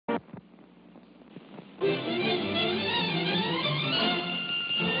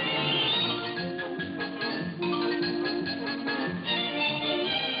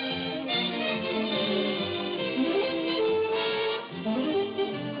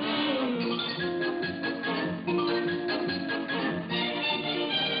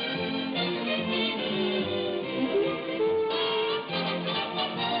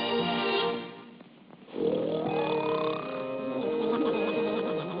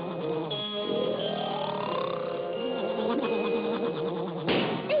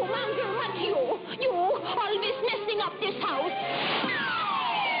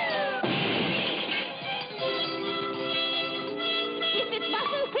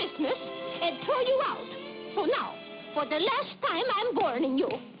foolishness and throw you out. So now, for the last time, I'm warning you.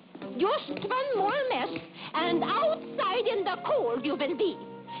 Just one more mess, and outside in the cold you will be,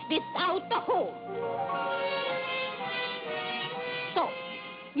 without the home. So,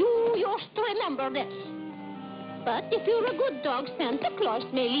 you just remember this. But if you're a good dog, Santa Claus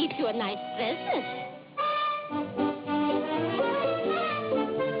may leave you a nice present.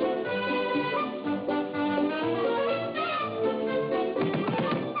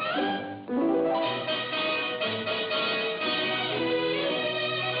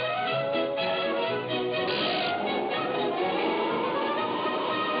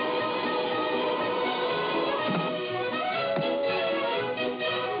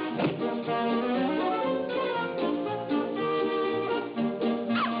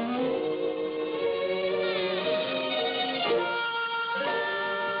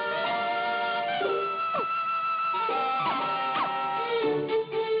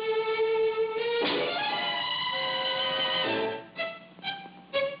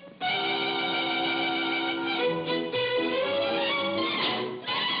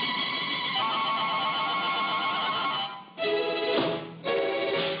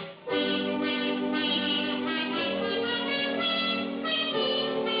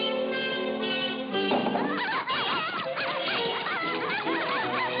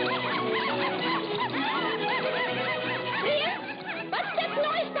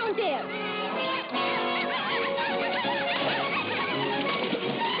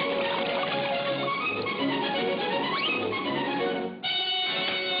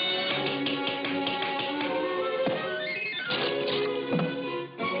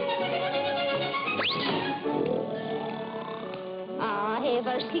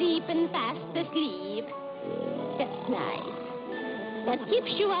 Sleeping fast asleep. That's nice. That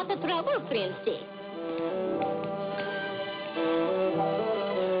keeps you out of trouble, Princey.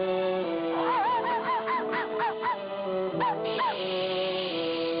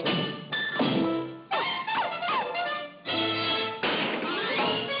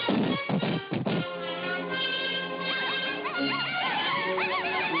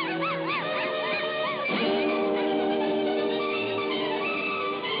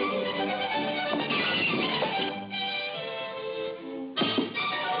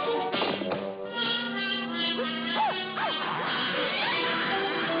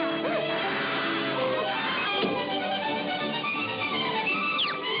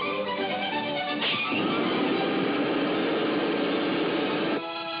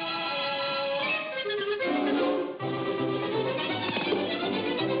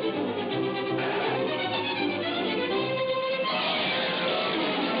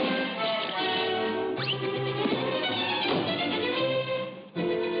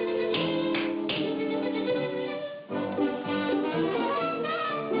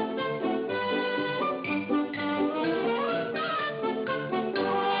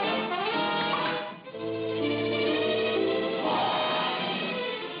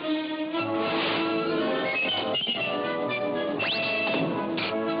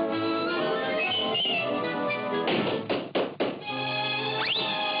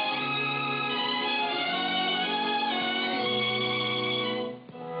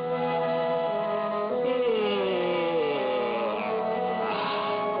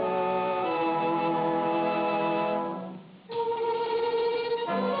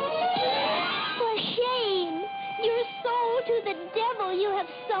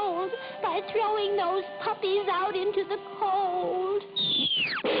 Throwing those puppies out into the cold.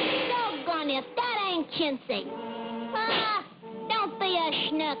 Doggone it, that ain't chintzy. Ah, don't be a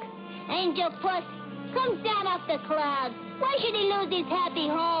schnook. Angel Puss, come down off the clouds. Why should he lose his happy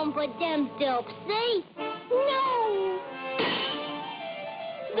home for them dopes, see? No!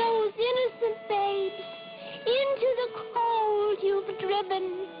 Those innocent babes, into the cold you've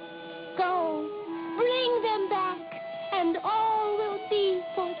driven. Go, bring them back, and all will be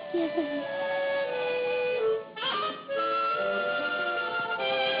forgiven.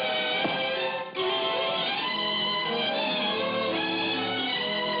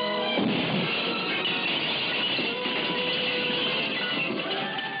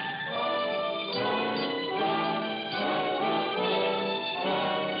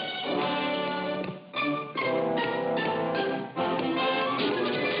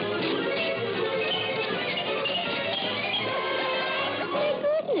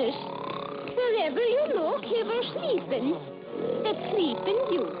 Wherever you look, he was sleeping. That sleeping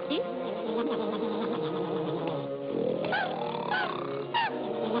beauty.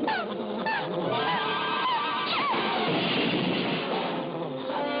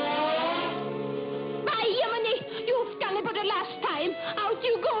 By Yemeni, you've done it for the last time. Out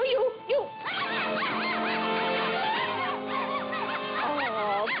you go, you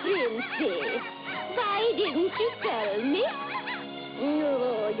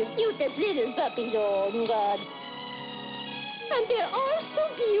cutest little puppies, oh, God. And they're all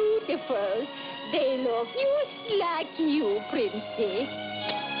so beautiful. They look just like you, Princess.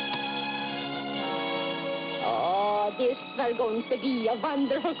 Oh, this is going to be a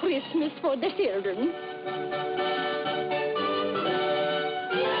wonderful Christmas for the children.